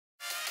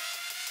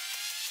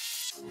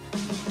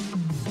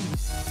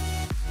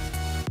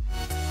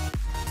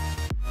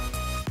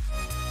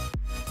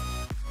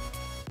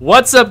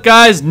What's up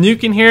guys,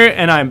 Nukin here,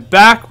 and I'm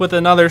back with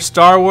another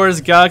Star Wars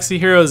Galaxy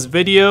Heroes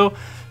video.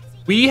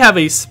 We have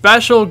a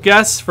special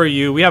guest for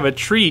you. We have a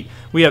treat.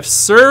 We have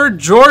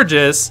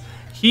SirGeorgeous.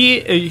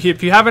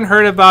 If you haven't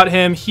heard about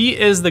him, he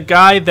is the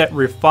guy that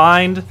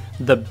refined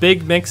the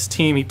Big Mix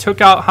team. He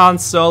took out Han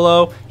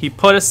Solo, he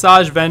put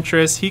Asajj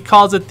Ventress, he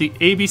calls it the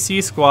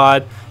ABC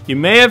Squad. You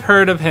may have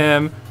heard of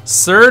him,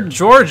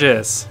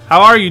 SirGeorgeous.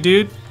 How are you,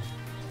 dude?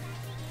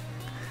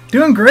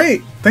 Doing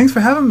great. Thanks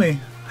for having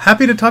me.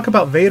 Happy to talk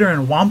about Vader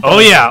and Wampa. Oh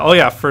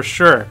yeah, for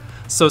sure.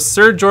 So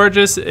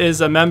SirGeorgeous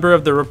is a member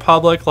of the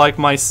Republic like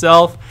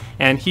myself,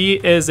 and he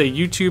is a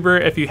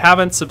YouTuber. If you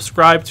haven't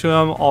subscribed to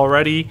him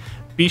already,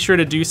 be sure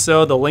to do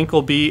so. The link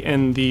will be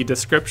in the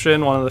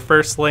description, one of the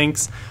first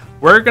links.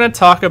 We're going to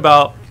talk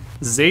about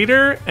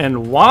Zader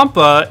and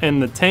Wampa in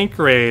the tank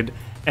raid,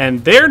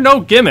 and they're no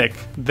gimmick.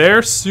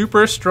 They're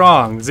super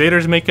strong.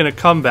 Zader's making a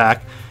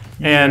comeback,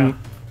 and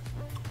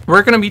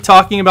we're going to be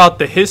talking about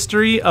the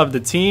history of the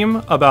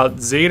team, about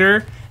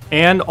Zader,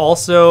 and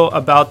also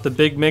about the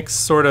Big Mix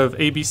sort of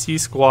ABC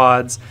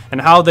squads and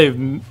how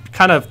they've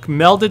kind of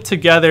melded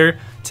together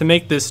to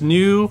make this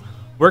new,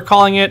 we're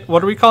calling it,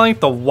 what are we calling it?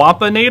 The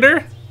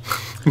WAMPANADER?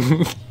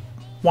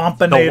 Wampanader.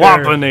 The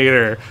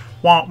WAMPANADER.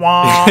 Womp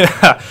womp.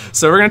 Yeah.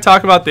 So we're going to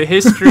talk about the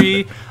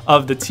history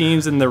of the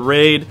teams in the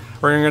raid.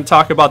 We're going to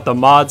talk about the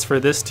mods for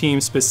this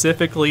team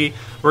specifically.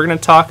 We're going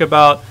to talk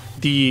about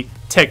the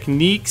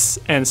techniques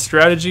and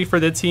strategy for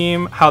the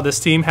team, how this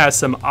team has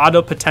some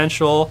auto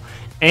potential,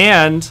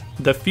 and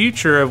the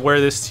future of where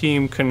this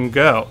team can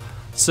go.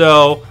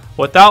 So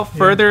without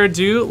further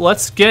ado,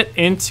 let's get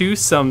into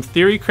some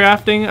theory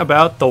crafting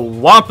about the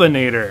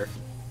WAMPANADER.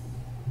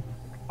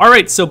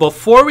 Alright, so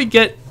before we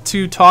get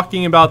to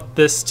talking about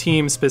this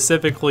team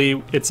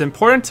specifically, it's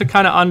important to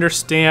kind of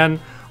understand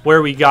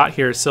where we got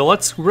here. So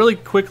let's really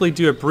quickly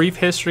do a brief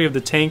history of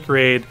the tank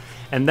raid,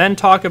 and then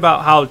talk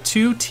about how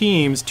two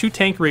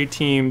tank raid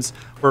teams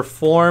were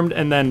formed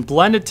and then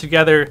blended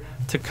together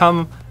to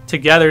come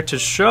together to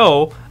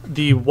show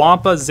the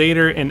Wampa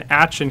Zader in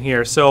action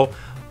here. So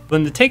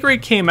when the tank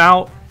raid came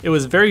out, it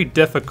was very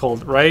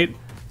difficult, right?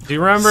 Do you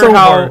remember so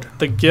how hard.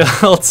 The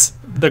guilds,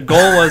 the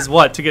goal was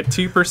what, to get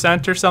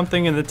 2% or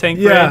something in the tank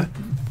raid?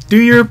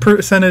 Do your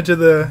percentage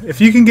of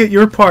if you can get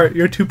your part,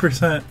 your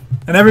 2%.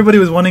 And everybody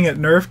was wanting it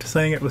nerfed,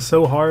 saying it was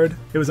so hard.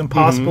 It was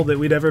impossible that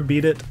we'd ever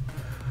beat it.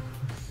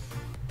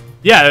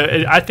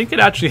 Yeah, I think it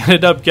actually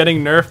ended up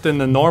getting nerfed in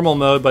the normal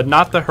mode, but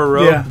not the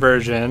heroic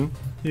version.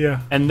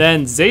 Yeah. And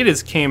then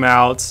Zetas came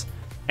out,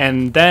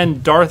 and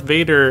then Darth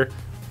Vader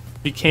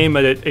became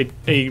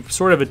a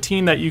sort of a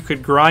team that you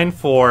could grind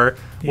for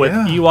with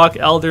Ewok,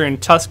 Elder, and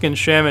Tusken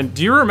Shaman.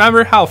 Do you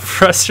remember how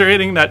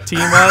frustrating that team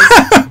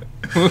was?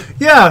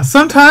 Yeah,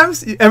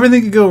 sometimes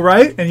everything could go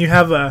right, and you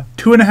have a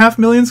 2.5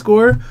 million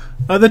score.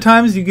 Other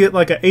times you get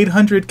like a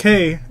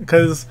 800k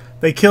because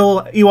they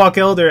kill Ewok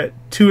Elder at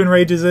 2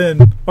 enrages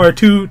in, or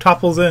 2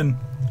 topples in.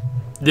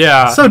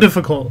 Yeah. So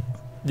difficult.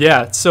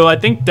 Yeah, so I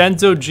think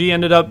Denzo G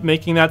ended up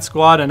making that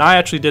squad, and I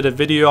actually did a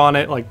video on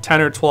it like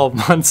 10 or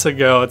 12 months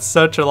ago. It's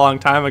such a long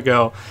time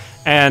ago.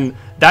 And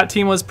that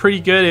team was pretty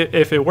good.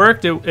 If it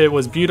worked, it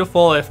was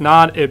beautiful. If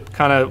not, it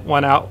kind of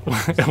went out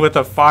with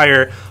a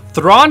fire.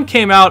 Thrawn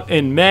came out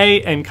in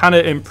May and kind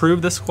of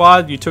improved the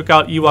squad. You took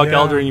out Ewok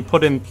Elder and you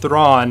put in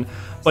Thrawn,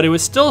 but it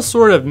was still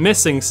sort of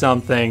missing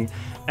something.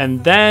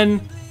 And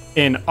then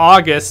in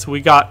August,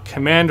 we got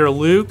Commander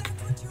Luke,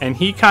 and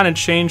he kind of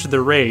changed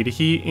the raid.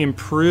 He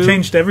improved...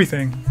 Changed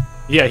everything.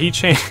 Yeah, he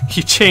changed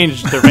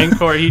the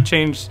Rancor, he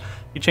changed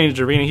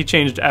Arena, he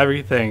changed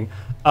everything.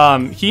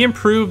 He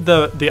improved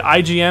the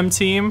IGM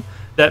team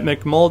that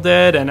McMull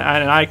did, and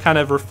I kind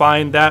of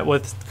refined that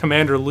with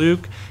Commander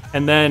Luke.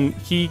 And then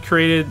he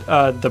created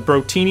the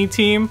Brotini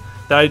team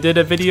that I did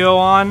a video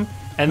on.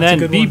 And then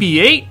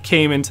BB-8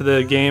 came into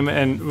the game,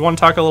 and we want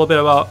to talk a little bit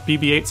about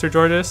BB-8,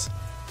 SirGeorgeous?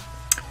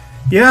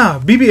 Yeah,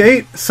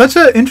 BB-8, such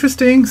a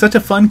interesting, such a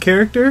fun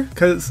character,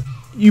 because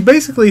you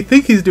basically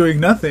think he's doing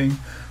nothing,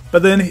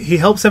 but then he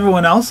helps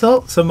everyone else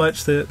out so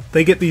much that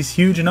they get these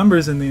huge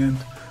numbers in the end.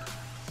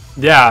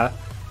 Yeah,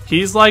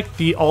 he's like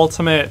the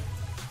ultimate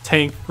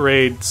tank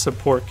raid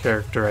support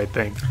character, I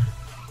think.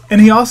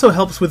 And he also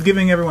helps with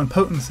giving everyone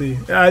potency.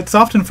 It's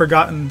often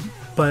forgotten,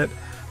 but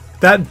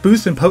that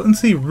boost in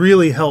potency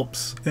really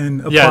helps in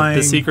applying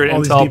the secret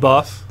all intel these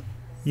buff.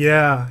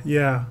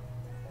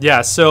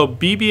 Yeah, so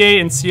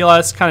BB-8 and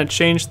CLS kind of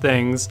changed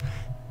things.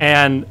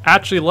 And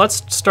actually,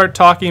 let's start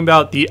talking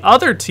about the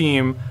other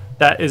team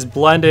that is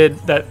blended,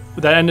 that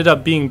ended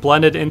up being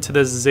blended into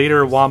the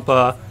Zader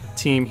Wampa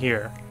team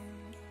here.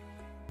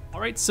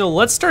 Alright, so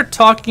let's start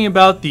talking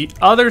about the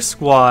other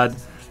squad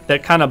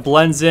that kind of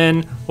blends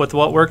in with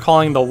what we're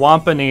calling the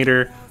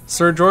WAMPANADER.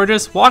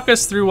 SirGeorgeous, walk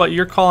us through what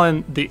you're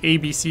calling the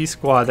ABC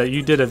squad that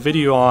you did a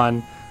video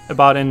on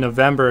about in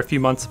November, a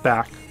few months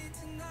back.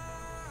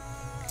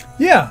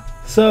 Yeah,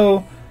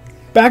 so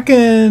back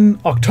in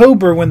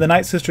October when the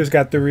Night Sisters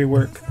got their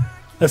rework,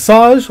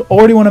 Asajj,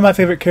 already one of my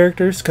favorite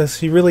characters because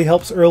he really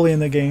helps early in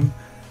the game.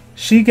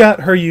 she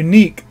got her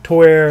unique to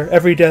where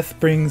every death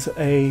brings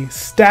a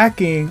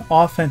stacking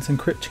offense and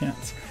crit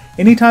chance.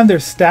 Anytime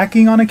there's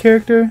stacking on a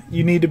character,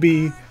 you need to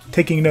be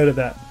taking note of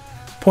that.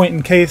 Point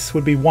in case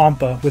would be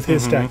Wampa with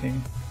his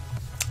stacking.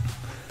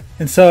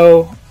 And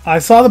so I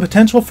saw the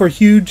potential for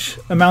huge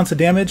amounts of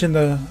damage in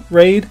the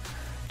raid,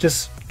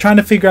 just trying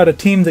to figure out a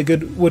team that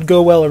would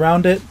go well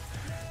around it.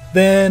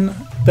 Then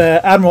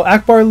the Admiral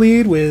Akbar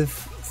lead with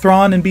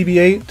Thrawn and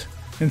BB-8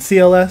 and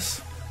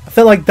CLS. I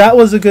felt like that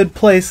was a good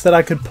place that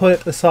I could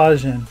put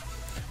Asajj in.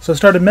 So I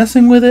started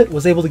messing with it,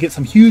 was able to get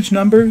some huge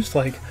numbers,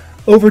 like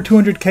over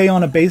 200k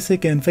on a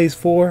basic in Phase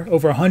 4,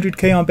 over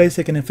 100k on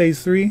basic and in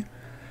Phase 3.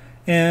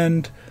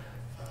 And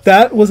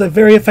that was a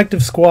very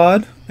effective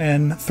squad,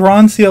 and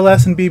Thrawn,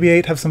 CLS, and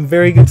BB-8 have some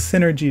very good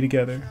synergy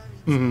together.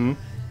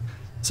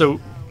 So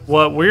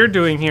what we're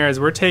doing here is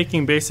we're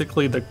taking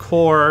basically the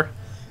core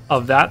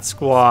of that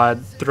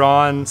squad,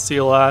 Thrawn,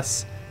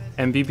 CLS,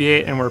 and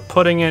BB-8, and we're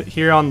putting it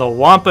here on the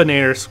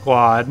WAMPANADER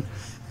squad.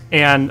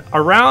 And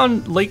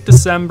around late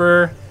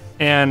December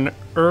and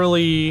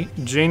early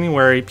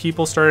January,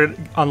 people started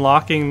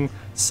unlocking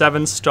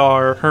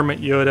 7-star Hermit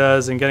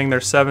Yodas and getting their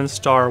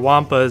 7-star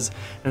Wampas,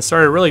 and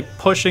started really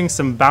pushing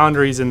some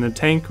boundaries in the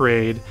tank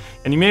raid.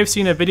 And you may have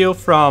seen a video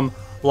from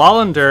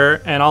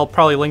Lallander, and I'll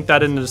probably link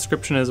that in the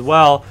description as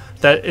well,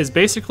 that is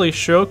basically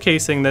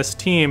showcasing this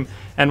team.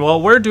 And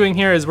what we're doing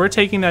here is we're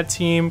taking that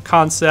team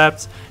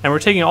concept, and we're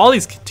taking all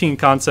these team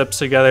concepts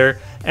together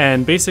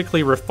and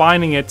basically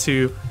refining it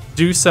to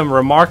do some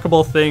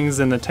remarkable things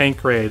in the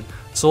tank raid.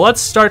 So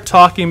let's start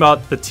talking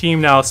about the team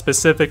now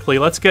specifically.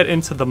 Let's get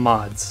into the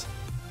mods.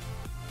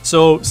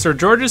 So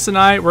SirGeorgeous and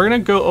I, we're going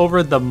to go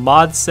over the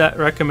mod set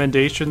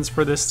recommendations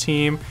for this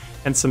team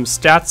and some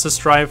stats to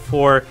strive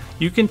for.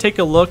 You can take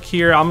a look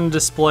here. I'm going to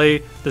display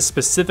the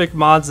specific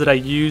mods that I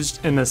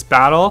used in this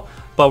battle,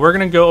 but we're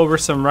going to go over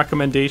some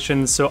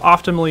recommendations. So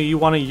optimally, you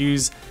want to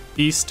use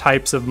these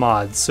types of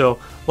mods. So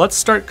let's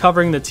start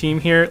covering the team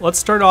here. Let's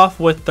start off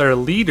with their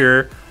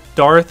leader,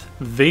 Darth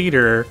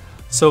Vader.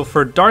 So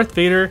for Darth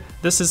Vader,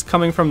 this is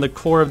coming from the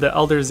core of the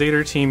Elder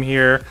Zader team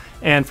here.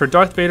 And for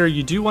Darth Vader,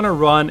 you do want to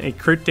run a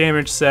crit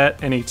damage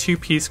set and a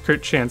 2-piece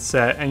crit chance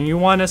set. And you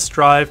want to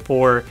strive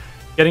for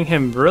getting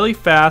him really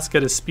fast,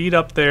 get his speed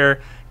up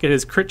there, get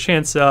his crit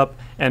chance up,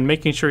 and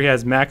making sure he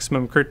has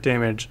maximum crit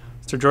damage.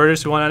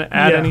 SirGeorgeous, you want to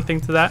add anything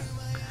to that?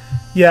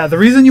 Yeah, the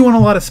reason you want a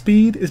lot of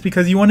speed is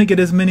because you want to get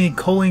as many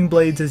culling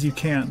blades as you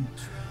can.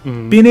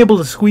 Being able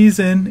to squeeze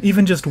in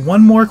even just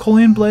one more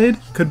culling blade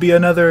could be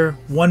another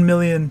 1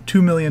 million,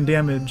 2 million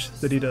damage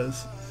that he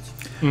does.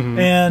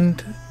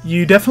 And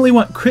you definitely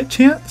want crit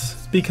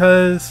chance,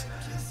 because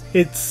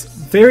it's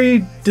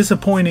very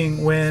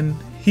disappointing when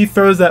he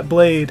throws that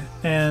blade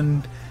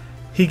and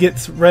he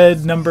gets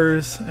red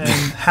numbers and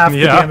half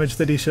the damage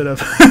that he should have.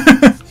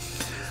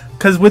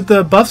 Because with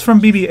the buffs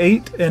from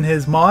BB-8 and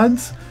his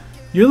mods,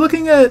 you're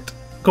looking at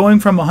going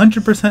from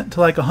 100% to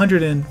like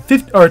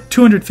 150 or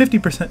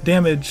 250%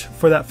 damage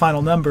for that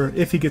final number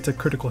if he gets a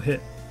critical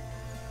hit.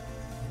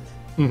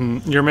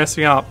 You're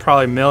missing out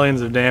probably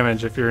millions of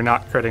damage if you're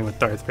not critting with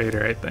Darth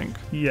Vader, I think.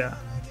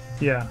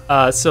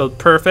 Yeah. So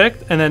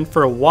perfect. And then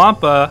for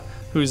Wampa,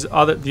 who's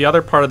the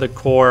other part of the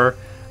core,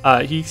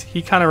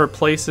 he kind of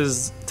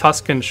replaces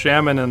Tusken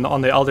Shaman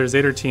on the Elder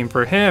Zader team.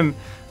 For him,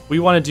 we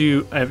want to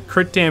do a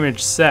crit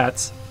damage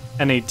set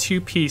and a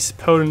 2-piece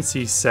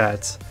potency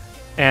set.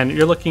 And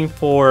you're looking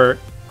for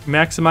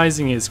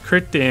maximizing his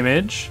crit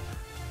damage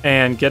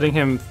and getting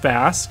him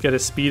fast, get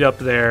his speed up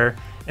there,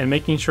 and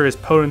making sure his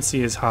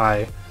potency is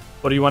high.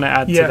 What do you want to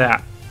add to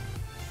that?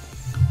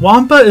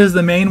 Wampa is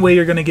the main way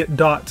you're going to get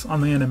dots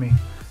on the enemy.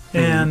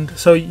 And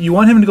so you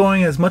want him to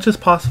going as much as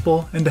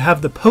possible and to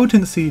have the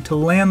potency to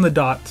land the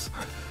dots,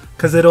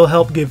 because it'll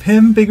help give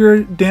him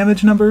bigger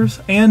damage numbers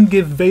and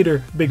give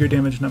Vader bigger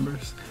damage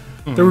numbers.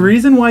 The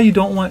reason why you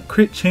don't want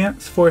crit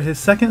chance for his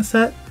second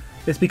set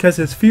is because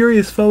his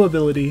Furious Foe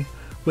ability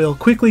will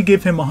quickly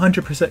give him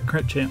 100%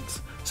 crit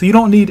chance. So you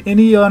don't need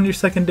any on your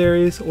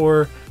secondaries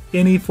or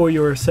any for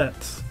your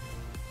sets.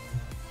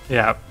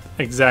 Yeah,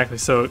 exactly.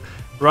 So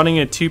running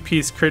a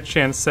 2-piece crit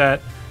chance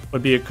set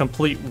would be a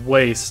complete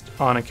waste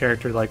on a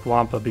character like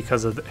Wampa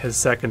because of his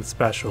second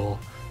special.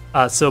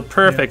 So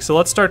perfect. So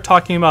let's start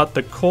talking about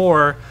the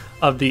core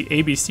of the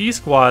ABC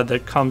squad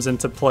that comes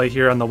into play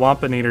here on the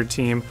WAMPANADER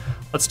team.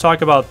 Let's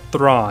talk about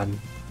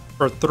Thrawn.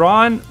 For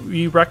Thrawn,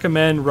 we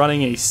recommend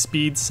running a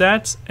speed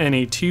set and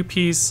a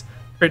 2-piece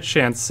crit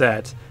chance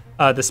set.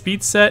 The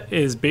speed set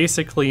is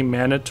basically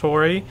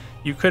mandatory.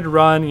 You could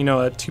run,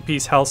 a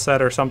 2-piece health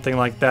set or something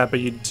like that, but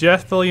you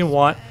definitely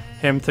want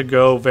him to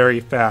go very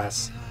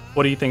fast.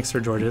 What do you think,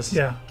 SirGeorgeous?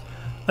 Yeah.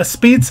 A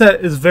speed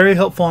set is very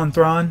helpful on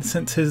Thrawn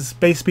since his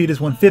base speed is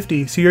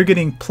 150, so you're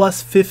getting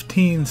plus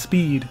 15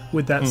 speed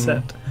with that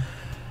set.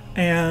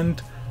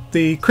 And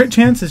the crit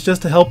chance is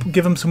just to help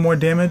give him some more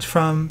damage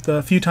from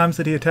the few times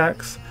that he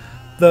attacks.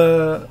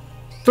 The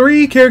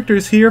 3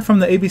 characters here from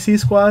the ABC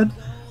squad,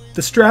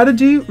 the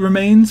strategy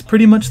remains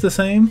pretty much the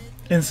same,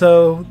 and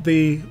so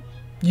the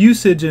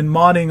usage and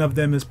modding of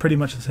them is pretty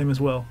much the same as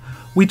well.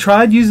 We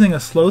tried using a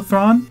slow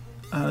Thrawn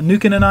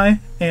Nukin and I,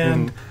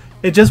 and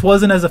it just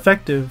wasn't as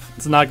effective.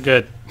 It's not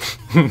good.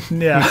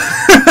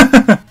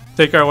 Yeah.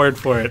 Take our word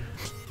for it.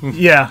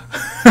 Yeah.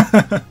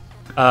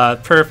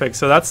 Perfect.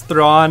 So that's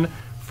Thrawn.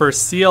 For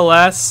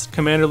CLS,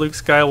 Commander Luke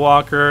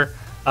Skywalker,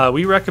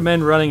 we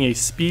recommend running a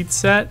speed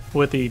set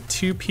with a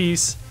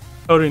 2-piece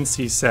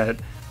potency set.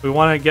 We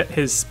want to get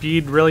his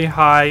speed really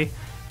high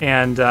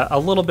and a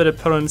little bit of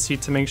potency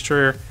to make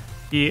sure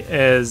he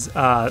is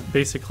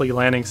basically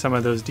landing some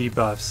of those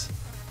debuffs.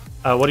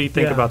 What do you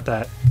think about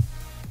that?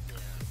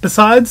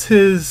 Besides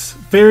his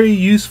very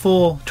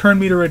useful turn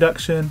meter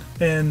reduction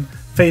in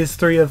Phase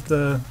 3 of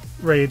the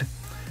raid,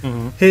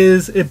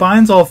 his It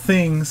Binds All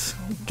Things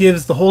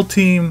gives the whole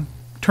team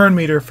turn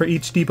meter for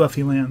each debuff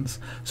he lands.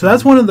 So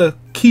that's one of the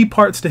key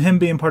parts to him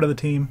being part of the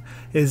team,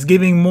 is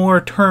giving more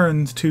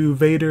turns to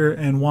Vader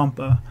and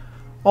Wampa.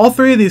 All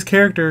three of these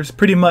characters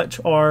pretty much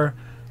are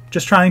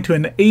just trying to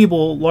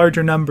enable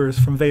larger numbers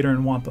from Vader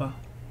and Wampa.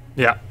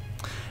 Yeah.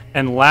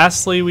 And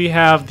lastly, we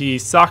have the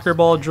soccer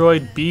ball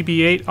droid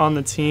BB-8 on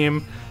the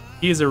team.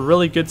 He is a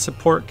really good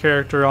support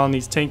character on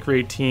these tank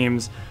raid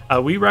teams.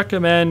 We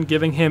recommend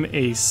giving him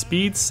a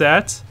speed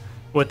set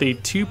with a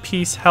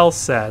 2-piece health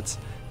set.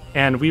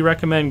 And we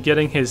recommend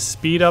getting his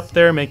speed up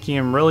there, making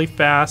him really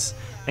fast,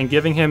 and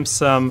giving him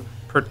some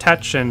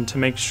protection to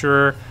make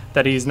sure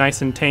that he's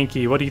nice and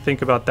tanky. What do you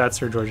think about that,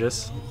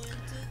 SirGeorgeous?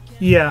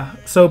 Yeah,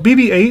 so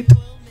BB-8,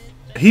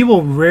 he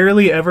will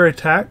rarely ever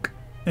attack,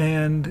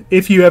 and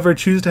if you ever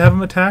choose to have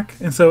him attack,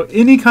 and so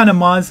any kind of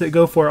mods that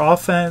go for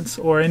offense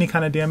or any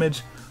kind of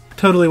damage,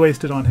 totally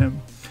wasted on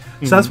him.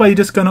 So that's why you're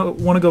just going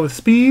to want to go with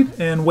speed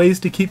and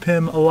ways to keep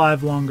him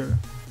alive longer.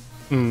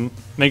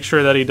 Make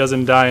sure that he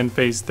doesn't die in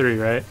Phase 3,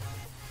 right?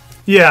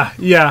 Yeah.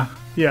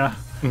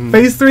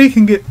 Phase 3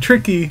 can get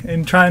tricky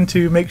in trying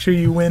to make sure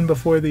you win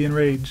before the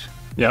enrage.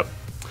 Yep.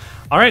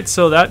 All right,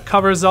 so that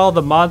covers all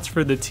the mods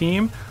for the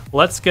team.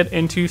 Let's get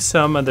into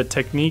some of the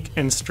technique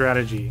and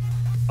strategy.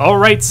 All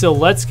right, so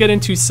let's get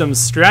into some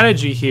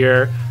strategy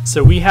here.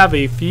 So we have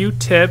a few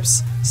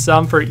tips,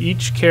 some for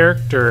each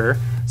character.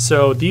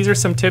 So these are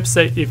some tips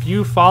that if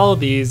you follow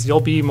these,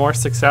 you'll be more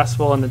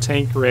successful in the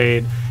tank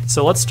raid.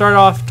 So let's start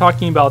off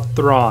talking about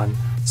Thrawn.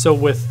 So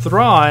with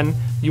Thrawn,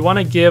 you want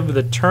to give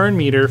the turn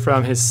meter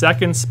from his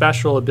second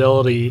special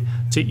ability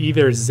to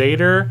either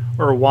Zader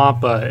or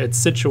Wampa.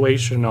 It's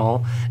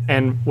situational.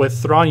 And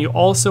with Thrawn, you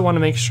also want to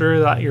make sure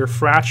that you're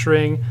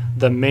fracturing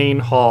the main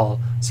hull.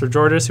 So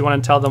SirGeorgeous, you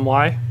want to tell them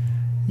why?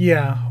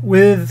 Yeah,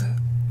 with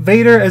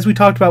Vader, as we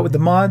talked about with the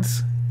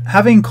mods,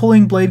 having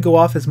Culling Blade go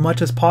off as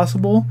much as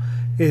possible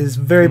is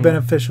very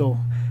beneficial.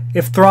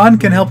 If Thrawn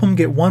can help him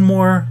get one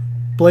more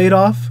blade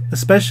off,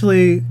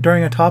 especially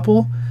during a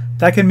topple,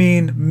 that can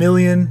mean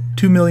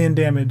 2 million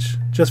damage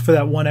just for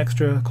that one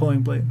extra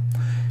Culling Blade.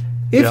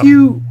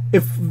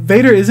 If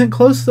Vader isn't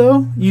close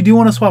though, you do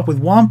want to swap with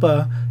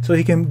Wampa so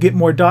he can get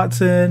more dots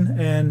in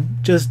and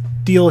just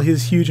deal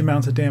his huge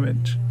amounts of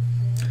damage.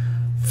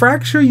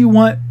 Fracture you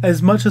want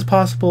as much as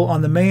possible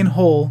on the main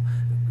hull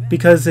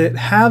because it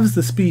halves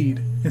the speed,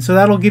 and so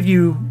that'll give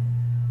you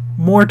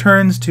more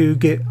turns to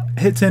get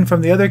hits in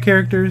from the other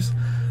characters,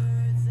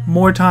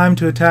 more time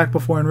to attack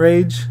before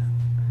enrage.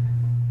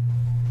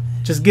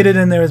 Just get it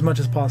in there as much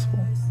as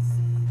possible.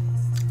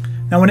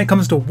 Now when it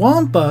comes to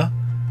Wampa,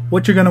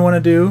 what you're going to want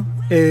to do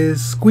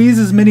is squeeze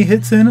as many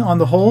hits in on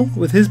the hull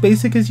with his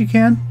basic as you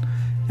can,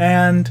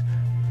 and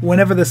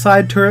whenever the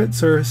side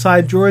turrets or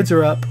side droids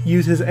are up,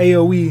 use his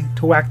AoE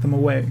to whack them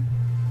away.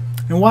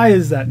 And why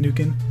is that,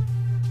 Nukin?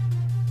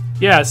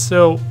 Yeah,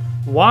 so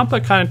Wampa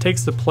kind of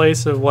takes the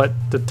place of what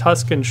the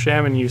Tusken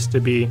Shaman used to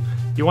be.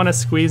 You want to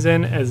squeeze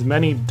in as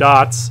many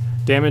dots,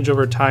 damage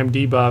over time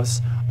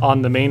debuffs,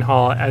 on the main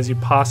hull as you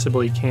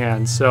possibly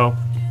can. So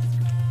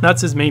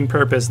that's his main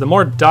purpose. The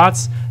more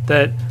dots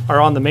that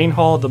are on the main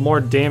hull, the more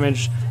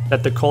damage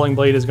that the Culling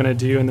Blade is going to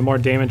do, and the more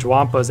damage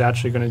Wampa is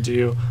actually going to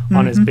do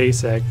on his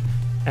basic.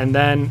 And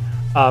then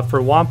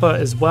for Wampa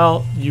as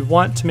well, you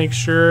want to make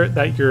sure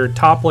that you're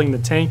toppling the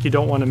tank. You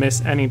don't want to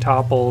miss any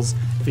topples.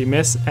 If you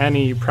miss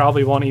any, you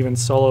probably won't even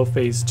solo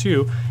Phase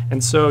 2.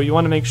 And so you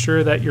want to make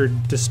sure that you're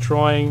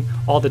destroying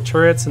all the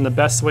turrets, and the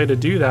best way to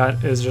do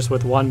that is just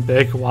with one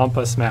big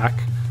Wampa smack.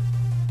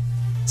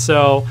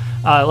 So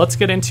let's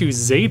get into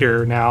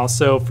Zader now.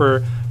 So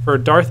for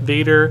Darth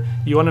Vader,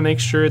 you want to make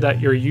sure that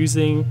you're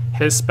using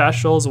his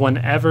specials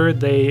whenever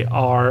they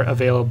are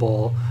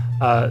available.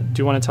 Do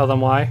you want to tell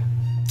them why?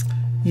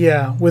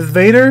 Yeah, with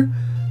Vader,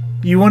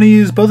 you want to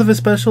use both of his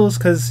specials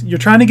because you're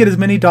trying to get as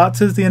many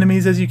dots as the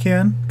enemies as you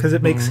can, because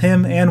it makes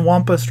him and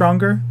Wampa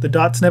stronger. The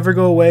dots never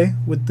go away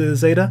with the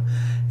Zeta.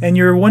 And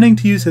you're wanting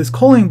to use his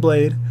Culling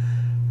Blade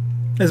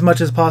as much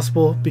as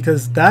possible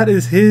because that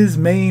is his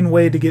main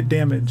way to get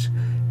damage.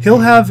 He'll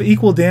have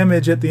equal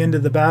damage at the end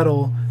of the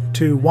battle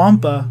to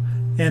Wampa,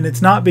 and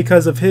it's not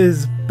because of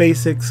his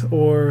basics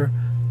or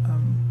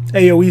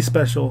AoE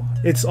special.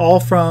 It's all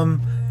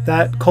from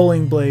that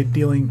Culling Blade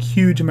dealing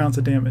huge amounts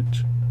of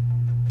damage.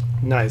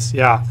 Nice,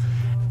 yeah.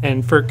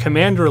 And for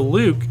Commander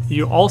Luke,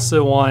 you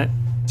also want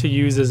to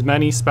use as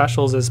many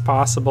specials as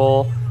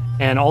possible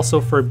and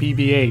also for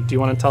BB-8. Do you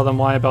want to tell them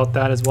why about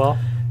that as well?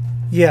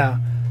 Yeah.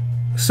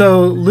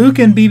 So Luke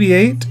and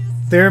BB-8,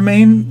 their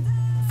main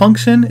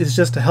function is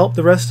just to help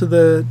the rest of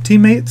the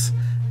teammates,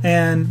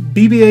 and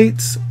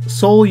BB-8's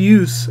sole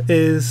use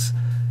is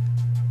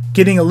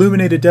getting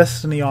Illuminated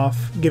Destiny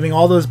off, giving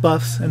all those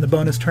buffs and the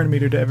bonus turn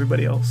meter to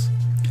everybody else.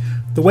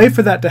 The way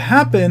for that to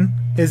happen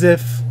is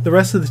if the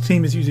rest of the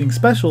team is using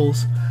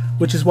specials,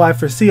 which is why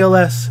for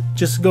CLS,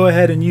 just go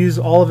ahead and use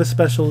all of his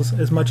specials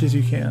as much as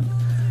you can.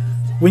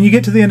 When you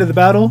get to the end of the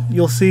battle,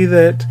 you'll see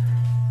that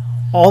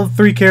all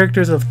three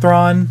characters of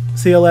Thrawn,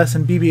 CLS,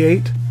 and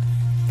BB-8,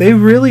 they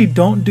really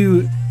don't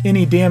do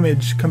any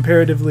damage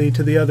comparatively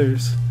to the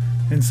others.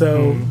 And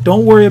so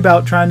don't worry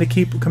about trying to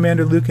keep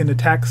Commander Luke in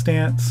attack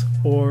stance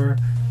or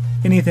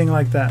anything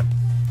like that.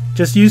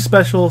 Just use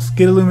specials,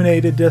 get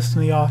Illuminated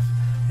Destiny off,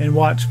 and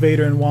watch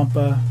Vader and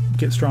Wampa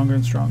get stronger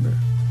and stronger.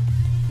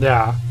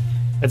 Yeah.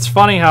 It's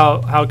funny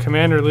how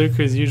Commander Luke,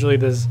 who's usually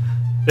this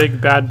big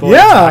bad boy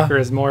attacker,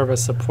 is more of a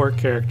support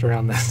character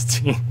on this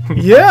team.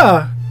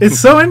 Yeah, it's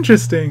so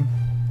interesting.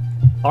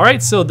 All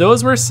right, so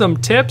those were some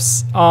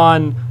tips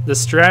on the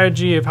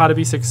strategy of how to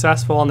be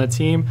successful on the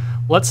team.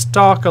 Let's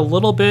talk a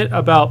little bit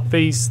about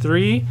Phase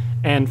 3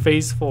 and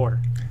Phase 4.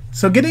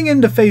 So getting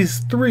into Phase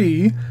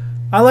 3,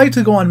 I like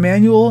to go on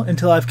manual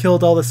until I've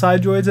killed all the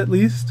side droids at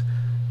least.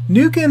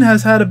 Nukin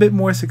has had a bit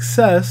more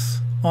success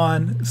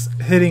on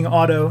hitting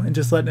auto and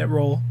just letting it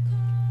roll.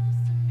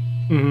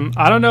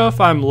 I don't know if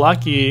I'm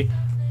lucky,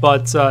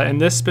 but in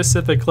this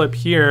specific clip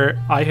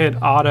here, I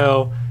hit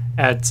auto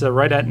at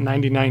right at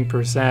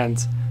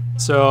 99%.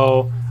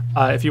 So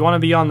if you want to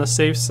be on the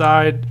safe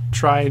side,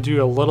 try and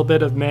do a little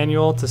bit of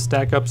manual to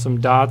stack up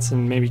some dots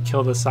and maybe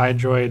kill the side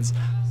droids.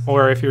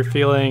 Or if you're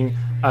feeling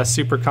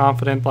super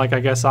confident, like I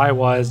guess I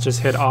was,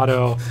 just hit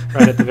auto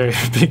right at the very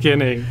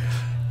beginning.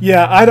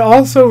 Yeah, I'd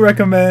also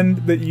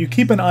recommend that you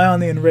keep an eye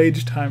on the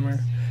enrage timer,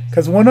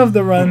 because one of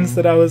the runs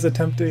that I was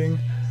attempting,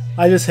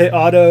 I just hit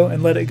auto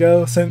and let it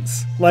go,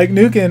 since, like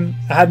Nukin,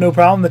 I had no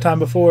problem the time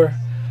before,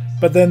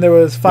 but then there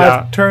was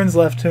 5 turns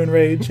left to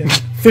enrage and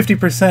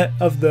 50%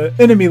 of the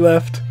enemy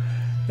left,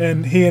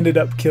 and he ended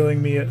up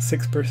killing me at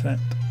 6%.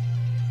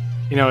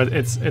 You know,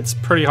 it's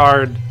pretty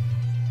hard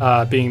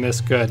being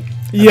this good.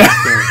 Yeah.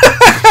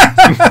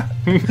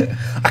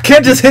 I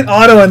can't just hit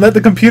auto and let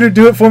the computer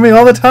do it for me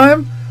all the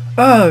time.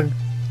 Ugh.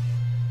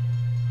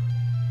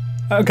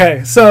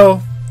 Okay,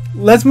 so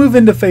let's move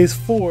into Phase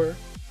 4.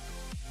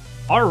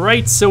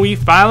 Alright, so we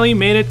finally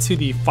made it to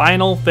the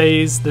final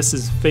phase. This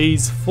is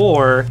Phase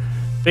 4.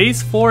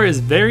 Phase 4 is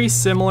very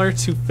similar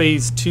to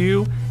Phase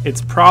 2.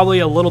 It's probably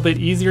a little bit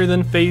easier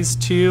than Phase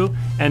 2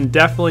 and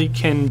definitely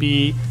can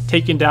be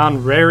taken down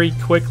very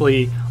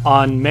quickly.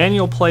 On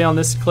manual play on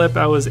this clip,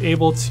 I was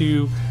able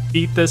to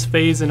beat this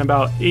phase in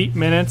about 8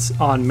 minutes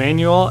on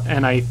manual,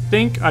 and I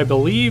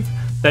believe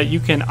that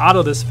you can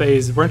auto this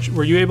phase.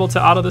 Were you able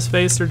to auto this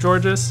phase,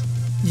 SirGeorgeous?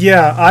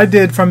 Yeah, I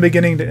did from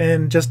beginning to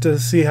end just to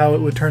see how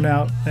it would turn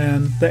out.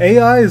 And the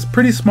AI is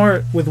pretty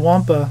smart with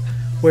Wampa,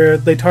 where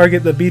they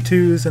target the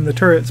B2s and the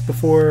turrets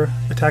before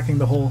attacking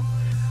the hull.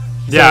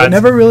 So yeah, it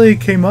never really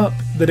came up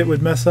that it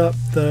would mess up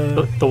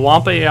the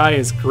Wampa AI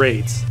is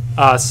great.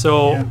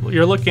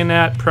 You're looking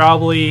at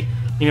probably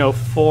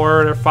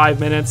 4 or 5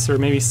 minutes or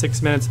maybe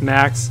 6 minutes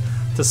max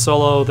to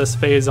solo this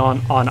phase on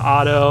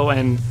auto,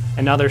 and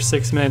another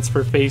 6 minutes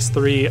for Phase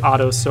 3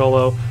 auto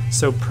solo.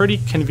 So pretty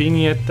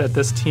convenient that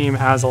this team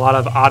has a lot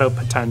of auto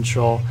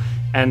potential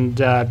and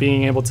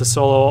being able to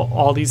solo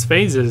all these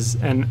phases.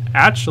 And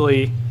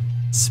actually,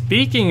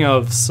 speaking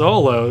of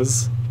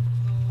solos,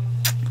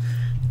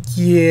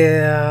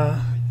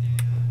 yeah,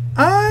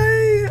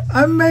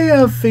 I may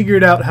have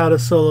figured out how to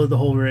solo the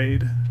whole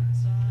raid.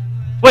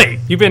 Wait,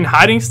 you've been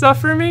hiding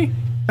stuff from me?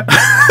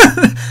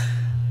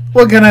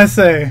 What can I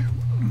say?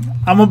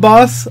 I'm a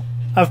boss.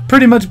 I've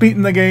pretty much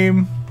beaten the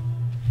game.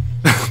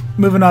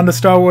 Moving on to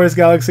Star Wars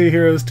Galaxy of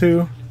Heroes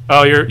 2.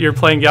 Oh, you're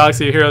playing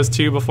Galaxy of Heroes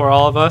 2 before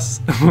all of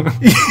us?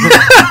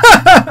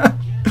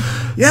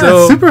 Yeah,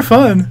 it's super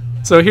fun.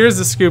 So here's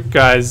the scoop,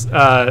 guys.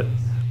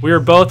 We were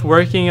both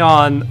working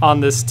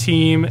on this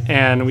team,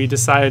 and we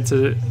decided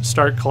to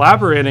start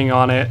collaborating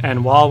on it.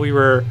 And while we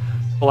were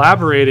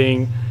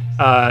collaborating,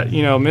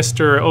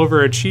 Mr.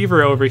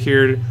 Overachiever over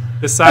here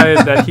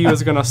decided that he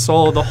was going to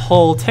solo the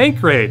whole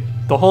tank raid,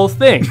 the whole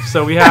thing.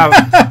 So we have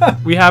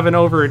an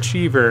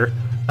overachiever.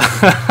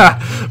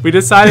 We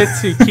decided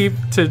to keep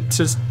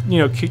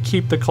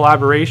the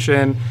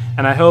collaboration,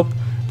 and I hope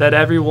that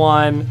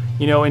everyone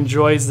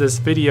enjoys this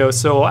video.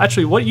 So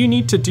actually, what you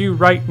need to do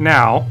right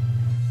now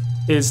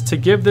is to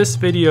give this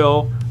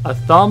video a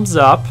thumbs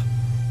up,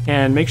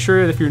 and make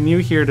sure that if you're new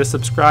here to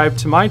subscribe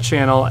to my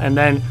channel, and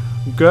then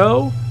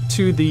go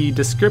to the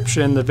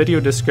description, the video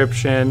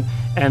description,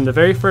 and the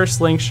very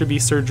first link should be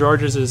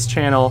SirGeorgeous'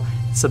 channel.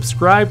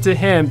 Subscribe to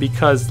him,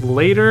 because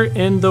later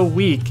in the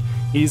week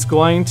he's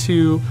going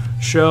to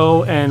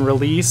show and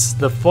release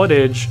the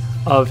footage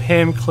of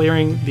him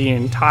clearing the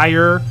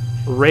entire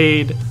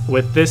raid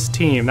with this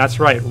team. That's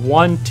right,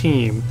 one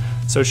team.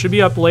 So it should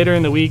be up later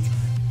in the week.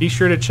 Be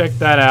sure to check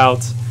that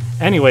out.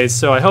 Anyways,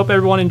 so I hope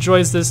everyone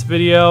enjoys this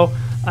video,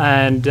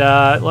 and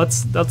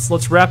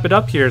let's wrap it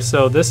up here.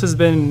 So this has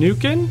been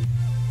Nukin.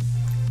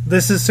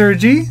 This is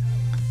SirG,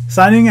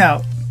 signing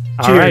out.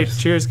 Cheers. All right,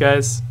 cheers,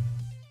 guys.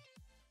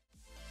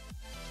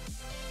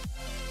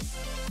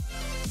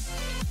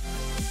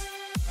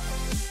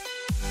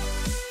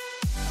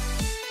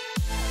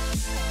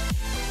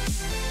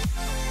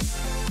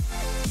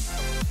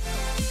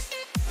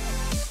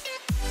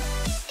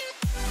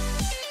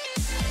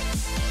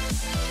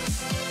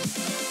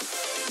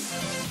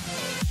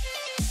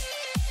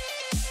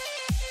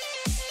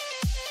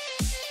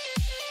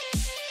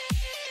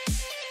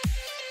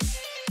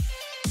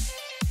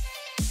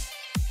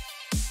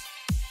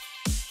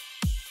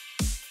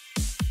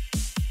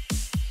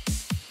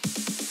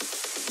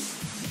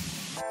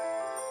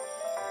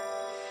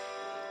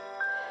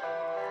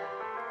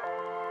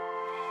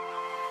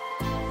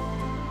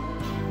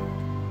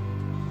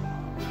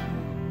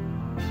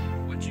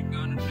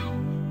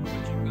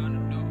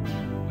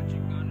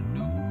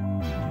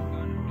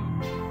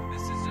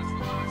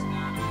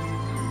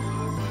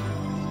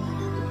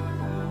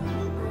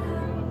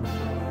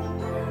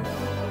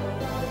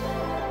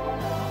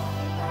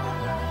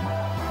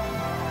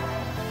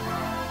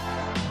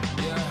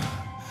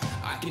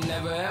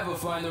 Never ever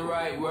find the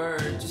right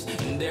words,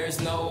 and there's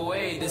no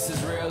way this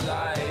is real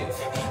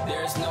life.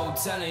 There's no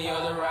telling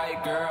you're the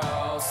right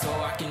girl, so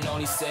I can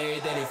only say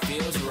that it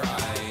feels right.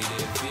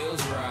 It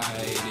feels right,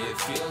 it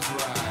feels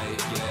right.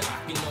 Yeah,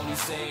 I can only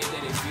say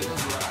that it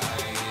feels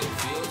right. It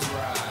feels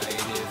right,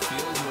 it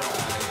feels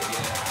right.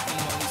 Yeah, I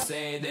can only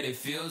say that it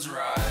feels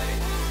right.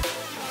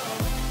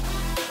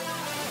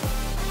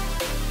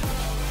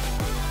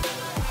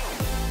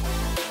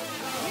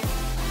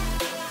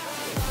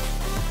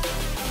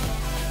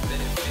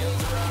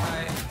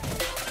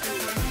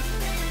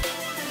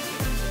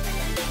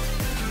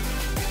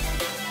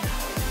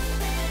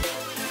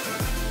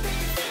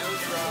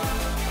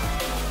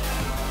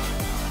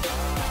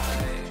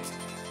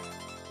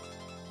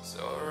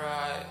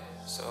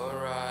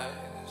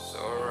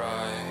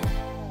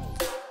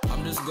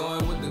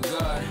 Going with the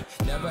gut,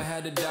 never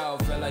had a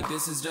doubt, felt like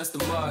this is just a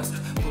must.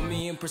 Put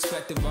me in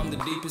perspective, I'm the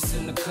deepest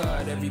in the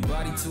cut.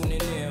 Everybody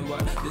tuning in,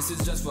 but this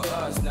is just for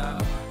us now.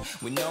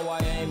 We know I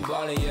ain't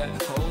ballin' yet,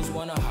 hoes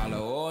wanna holler,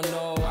 oh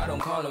no, I don't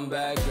call them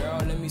back. Girl,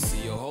 let me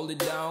see you hold it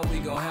down, we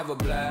gon' have a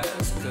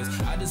blast. Cause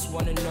I just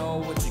wanna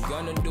know what you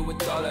gonna do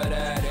with all of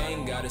that.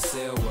 Ain't gotta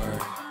say a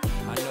word,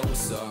 I know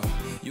what's up,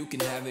 you can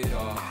have it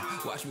all.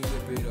 Watch me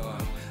rip it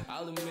off,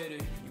 I'll admit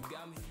it, you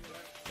got me.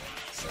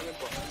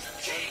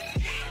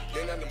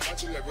 Then I'm the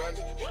macho like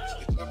Randy.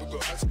 The club will go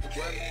out to the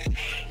granny.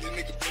 This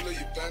nigga pull up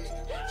your bandit.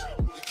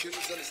 The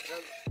killers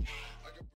understand it.